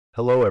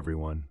Hello,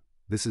 everyone.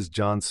 This is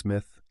John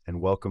Smith, and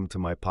welcome to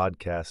my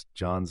podcast,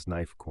 John's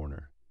Knife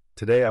Corner.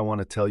 Today, I want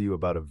to tell you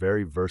about a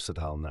very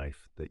versatile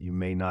knife that you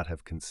may not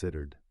have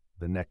considered,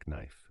 the neck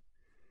knife.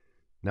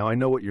 Now, I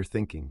know what you're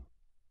thinking.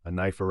 A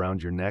knife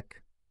around your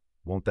neck?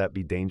 Won't that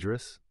be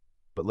dangerous?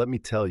 But let me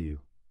tell you,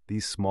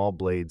 these small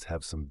blades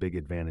have some big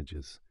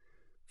advantages.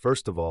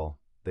 First of all,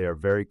 they are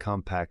very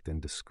compact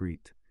and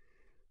discreet.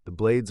 The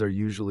blades are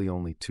usually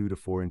only 2 to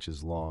 4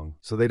 inches long,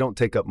 so they don't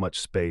take up much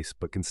space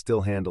but can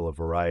still handle a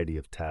variety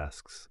of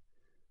tasks.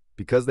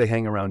 Because they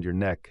hang around your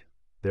neck,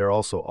 they are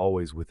also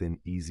always within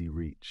easy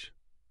reach.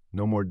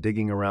 No more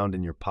digging around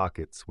in your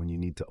pockets when you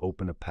need to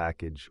open a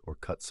package or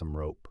cut some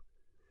rope.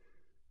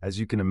 As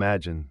you can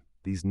imagine,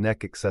 these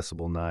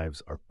neck-accessible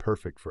knives are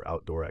perfect for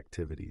outdoor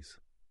activities.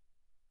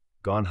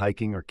 Gone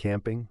hiking or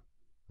camping?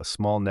 A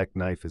small neck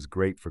knife is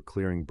great for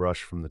clearing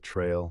brush from the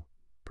trail,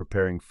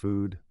 preparing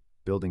food,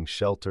 building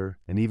shelter,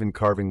 and even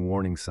carving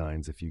warning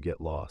signs if you get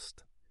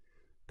lost.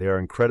 They are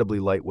incredibly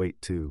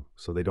lightweight too,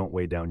 so they don't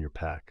weigh down your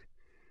pack.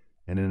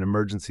 And in an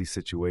emergency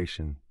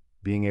situation,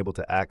 being able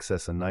to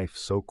access a knife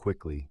so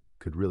quickly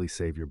could really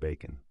save your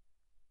bacon.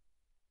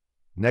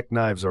 Neck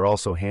knives are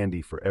also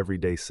handy for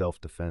everyday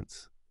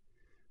self-defense.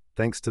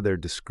 Thanks to their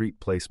discreet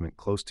placement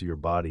close to your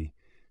body,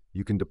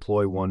 you can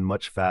deploy one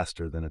much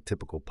faster than a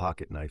typical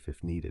pocket knife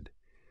if needed.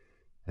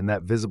 And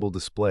that visible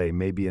display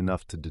may be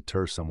enough to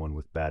deter someone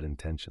with bad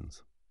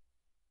intentions.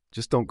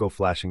 Just don't go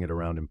flashing it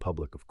around in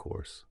public, of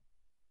course.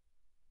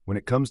 When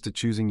it comes to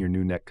choosing your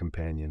new neck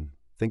companion,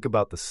 think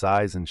about the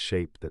size and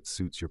shape that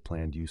suits your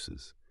planned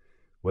uses.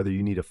 Whether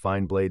you need a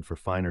fine blade for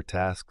finer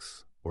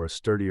tasks or a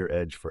sturdier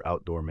edge for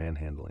outdoor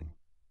manhandling.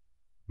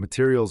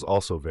 Materials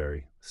also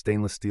vary.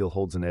 Stainless steel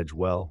holds an edge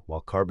well,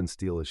 while carbon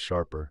steel is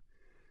sharper,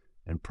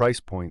 and price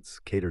points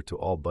cater to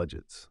all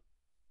budgets.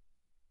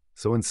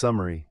 So in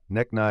summary,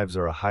 neck knives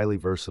are a highly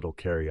versatile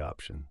carry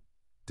option.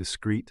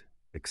 Discreet,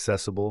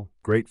 accessible,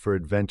 great for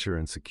adventure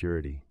and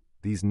security.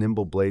 These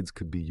nimble blades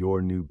could be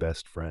your new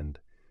best friend.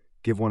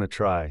 Give one a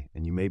try,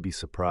 and you may be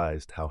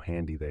surprised how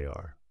handy they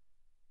are.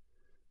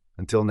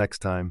 Until next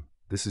time,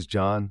 this is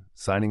John,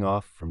 signing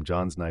off from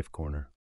John's Knife Corner.